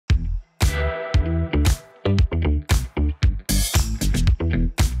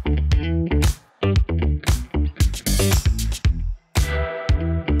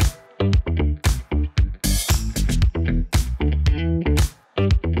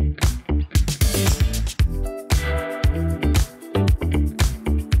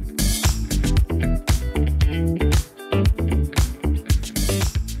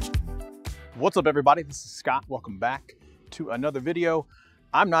What's up, everybody? This is Scott. Welcome back to another video.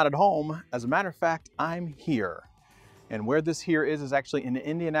 I'm not at home. As a matter of fact, I'm here. And where this here is actually in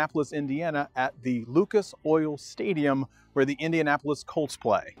Indianapolis, Indiana at the Lucas Oil Stadium where the Indianapolis Colts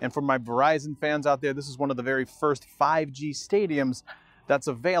play. And for my Verizon fans out there, this is one of the very first 5G stadiums that's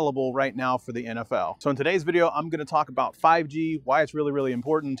available right now for the NFL. So in today's video, I'm going to talk about 5G, why it's really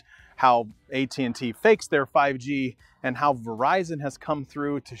important, how at&t fakes their 5G, and how Verizon has come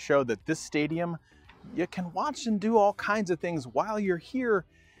through to show that this stadium, you can watch and do all kinds of things while you're here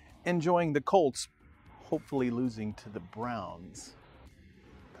enjoying the Colts, hopefully losing to the Browns.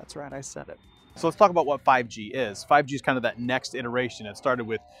 That's right, I said it. So let's talk about what 5G is. 5G is kind of that next iteration. It started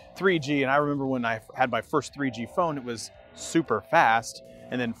with 3G, and I remember when I had my first 3G phone, it was super fast.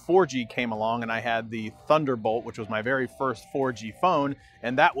 And then 4G came along, and I had the Thunderbolt, which was my very first 4G phone,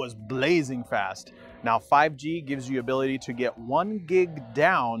 and that was blazing fast. Now 5G gives you ability to get 1 gig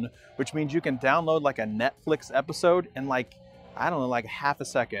down, which means you can download like a Netflix episode in like, I don't know, like half a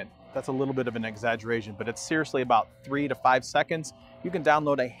second. That's a little bit of an exaggeration, but it's seriously about 3 to 5 seconds. You can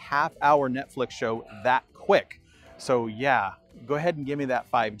download a half-hour Netflix show that quick. So yeah, go ahead and give me that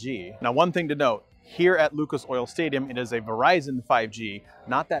 5G. Now, one thing to note, here at Lucas Oil Stadium, it is a Verizon 5G,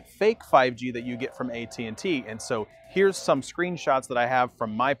 not that fake 5G that you get from at&t. And so here's some screenshots that I have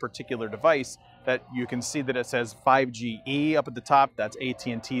from my particular device that you can see that it says 5GE up at the top. That's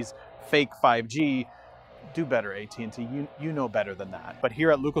at&t's fake 5G. Do better, at&t. You know better than that. But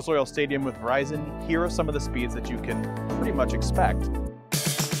here at Lucas Oil Stadium with Verizon, here are some of the speeds that you can pretty much expect.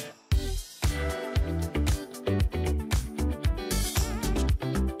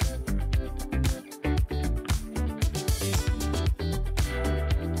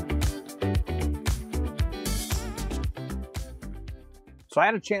 So I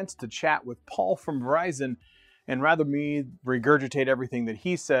had a chance to chat with Paul from Verizon, and rather me regurgitate everything that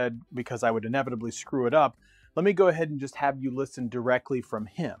he said because I would inevitably screw it up, let me go ahead and just have you listen directly from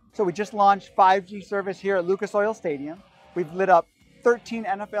him. So we just launched 5G service here at Lucas Oil Stadium. We've lit up 13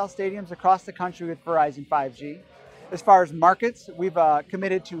 NFL stadiums across the country with Verizon 5G. As far as markets, we've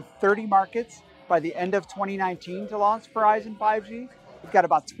committed to 30 markets by the end of 2019 to launch Verizon 5G. We've got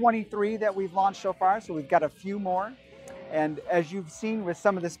about 23 that we've launched so far, so we've got a few more. And as you've seen with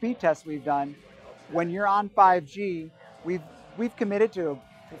some of the speed tests we've done, when you're on 5G, we've committed to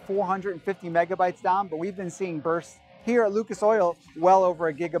 450 megabytes down, but we've been seeing bursts here at Lucas Oil well over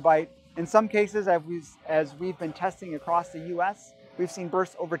a gigabyte. In some cases, as we've been testing across the US, we've seen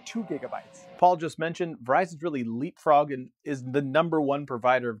bursts over 2 gigabytes. Paul just mentioned Verizon's really leapfrogged and is the #1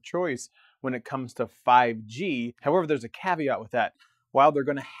 provider of choice when it comes to 5G. However, there's a caveat with that. While they're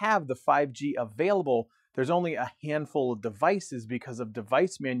going to have the 5G available, there's only a handful of devices because of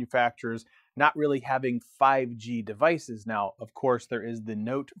device manufacturers not really having 5G devices. Now, of course, there is the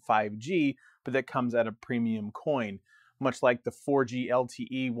Note 5G, but that comes at a premium coin. Much like the 4G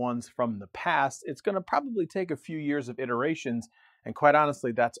LTE ones from the past, it's going to probably take a few years of iterations, and quite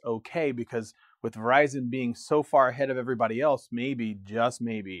honestly, that's okay because with Verizon being so far ahead of everybody else, maybe, just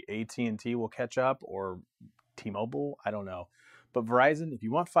maybe, at&t will catch up, or T-Mobile, I don't know. But Verizon, if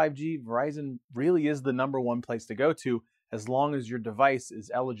you want 5G, Verizon really is the #1 place to go to as long as your device is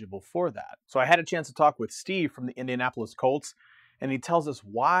eligible for that. So I had a chance to talk with Steve from the Indianapolis Colts, and he tells us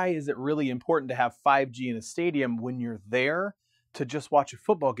why is it really important to have 5G in a stadium when you're there to just watch a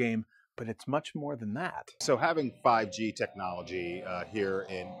football game, but it's much more than that. So having 5G technology here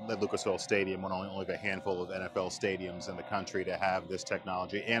in the Lucas Oil Stadium, one of only a handful of NFL stadiums in the country to have this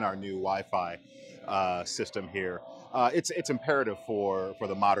technology, and our new Wi-Fi system here, it's imperative for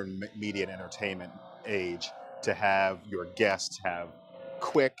the modern media and entertainment age to have your guests have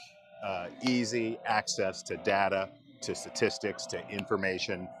quick, easy access to data, to statistics, to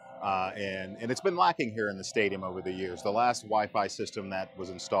information. And it's been lacking here in the stadium over the years. The last Wi-Fi system that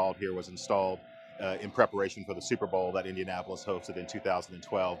was installed here was installed in preparation for the Super Bowl that Indianapolis hosted in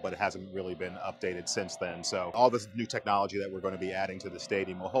 2012, but it hasn't really been updated since then. So all this new technology that we're going to be adding to the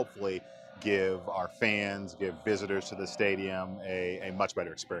stadium will hopefully give our fans, give visitors to the stadium a much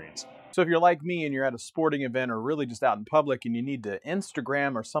better experience. So if you're like me and you're at a sporting event or really just out in public and you need to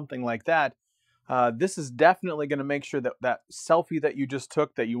Instagram or something like that, this is definitely going to make sure that that selfie that you just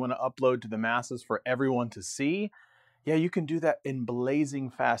took that you want to upload to the masses for everyone to see, yeah, you can do that in blazing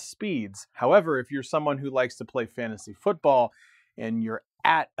fast speeds. However, if you're someone who likes to play fantasy football and you're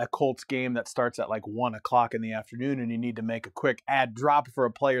at a Colts game that starts at like 1 o'clock in the afternoon and you need to make a quick ad drop for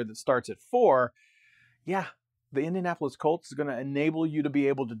a player that starts at 4, yeah, the Indianapolis Colts is going to enable you to be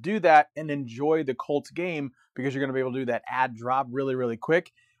able to do that and enjoy the Colts game because you're going to be able to do that ad drop really, really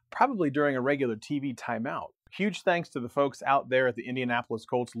quick, probably during a regular TV timeout. Huge thanks to the folks out there at the Indianapolis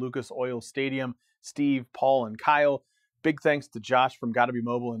Colts Lucas Oil Stadium, Steve, Paul, and Kyle. Big thanks to Josh from Gotta Be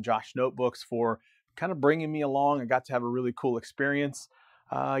Mobile and Josh Notebooks for kind of bringing me along. I got to have a really cool experience.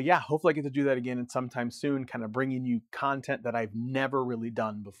 Yeah, hopefully I get to do that again sometime soon, kind of bringing you content that I've never really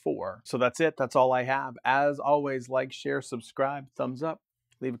done before. So that's it. That's all I have. As always, like, share, subscribe, thumbs up,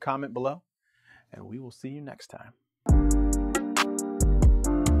 leave a comment below, and we will see you next time.